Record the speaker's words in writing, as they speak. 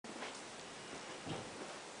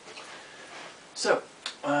So,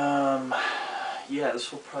 yeah,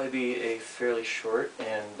 this will probably be a fairly short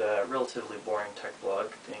and relatively boring tech vlog,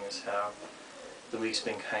 being as how the week's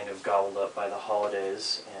been kind of gobbled up by the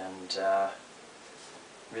holidays, and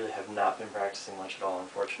really have not been practicing much at all,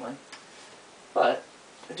 unfortunately. But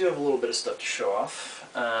I do have a little bit of stuff to show off.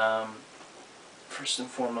 First and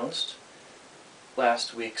foremost,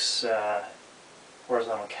 last week's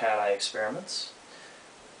horizontal cateye experiments.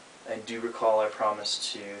 I do recall I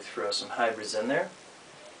promised to throw some hybrids in there,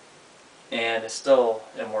 and I still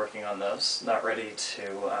am working on those. Not ready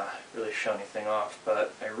to really show anything off,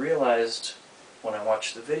 but I realized when I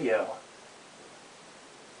watched the video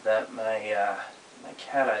that my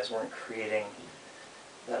cat eyes weren't creating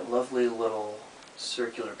that lovely little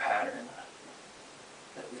circular pattern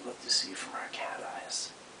that we love to see from our cat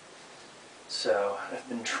eyes. So I've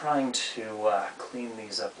been trying to clean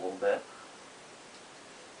these up a little bit,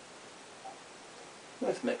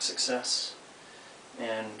 with mixed success,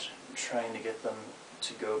 and trying to get them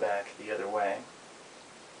to go back the other way.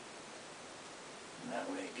 And that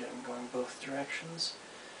way get them going both directions.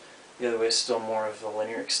 The other way is still more of a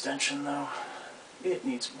linear extension, though. It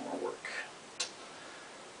needs more work.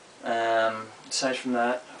 Aside from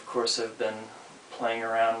that, of course, I've been playing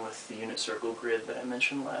around with the unit circle grid that I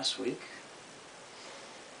mentioned last week.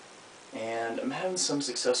 And I'm having some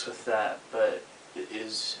success with that, but it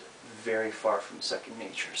is very far from second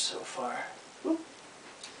nature so far. Whoop.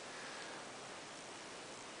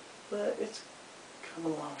 But it's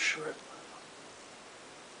coming along short.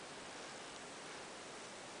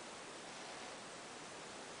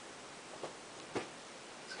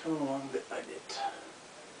 It's coming along bit by bit.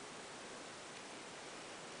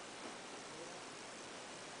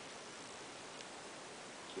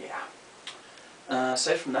 Yeah.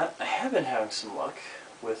 Aside from that, I have been having some luck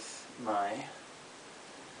with my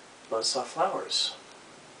buzzsaw flowers.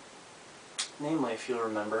 Namely, if you'll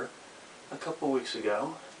remember, a couple weeks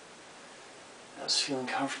ago, I was feeling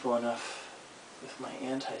comfortable enough with my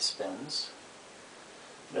anti-spins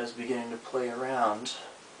that I was beginning to play around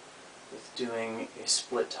with doing a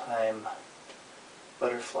split-time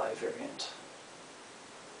butterfly variant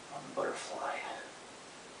on the butterfly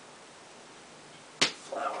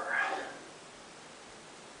flower.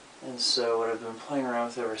 And so what I've been playing around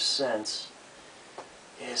with ever since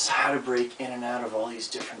is how to break in and out of all these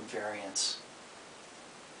different variants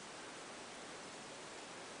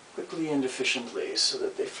quickly and efficiently so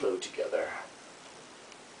that they flow together.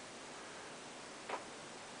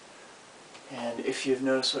 And if you've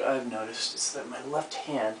noticed what I've noticed, it's that my left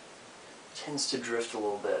hand tends to drift a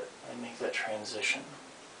little bit and make that transition.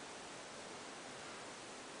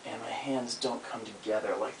 And my hands don't come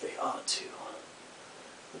together like they ought to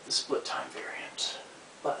with the split time variant.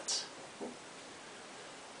 But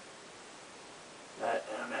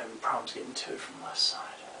I'm having problems getting to it from the left side.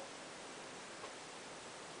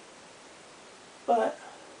 But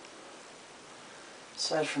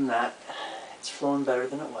aside from that, it's flowing better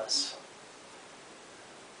than it was.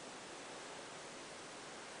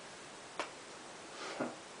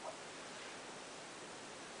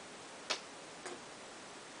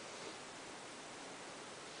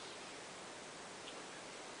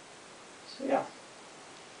 So yeah,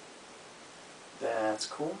 that's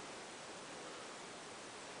cool.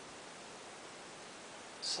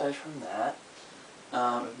 Aside from that,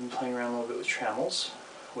 I've been playing around a little bit with trammels,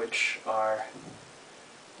 which are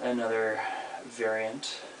another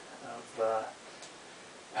variant of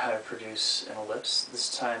how to produce an ellipse.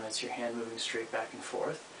 This time it's your hand moving straight back and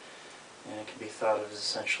forth, and it can be thought of as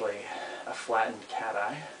essentially a flattened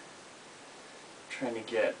cateye. Trying to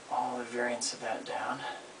get all the variants of that down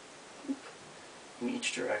in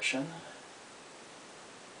each direction.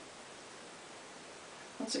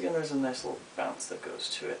 Once again, there's a nice little bounce that goes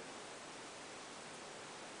to it.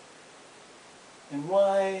 And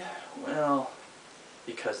why? Well,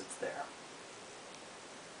 because it's there.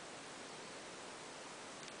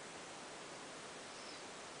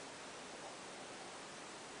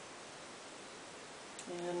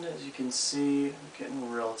 And as you can see, I'm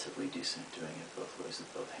getting relatively decent at doing it both ways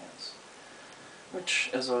with both hands.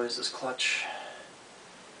 Which, as always, is clutch.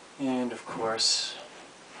 And, of course,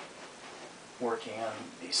 working on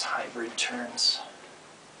these hybrid turns,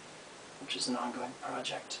 which is an ongoing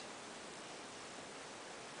project.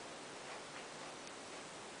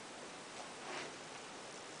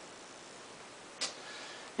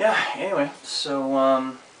 Yeah, anyway,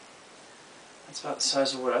 so that's about the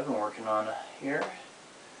size of what I've been working on here.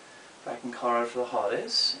 Back in Colorado for the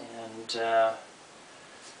holidays, and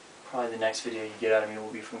probably the next video you get out of me will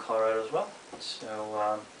be from Colorado as well.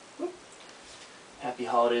 So, happy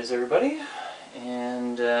holidays, everybody,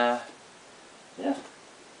 and yeah,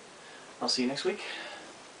 I'll see you next week.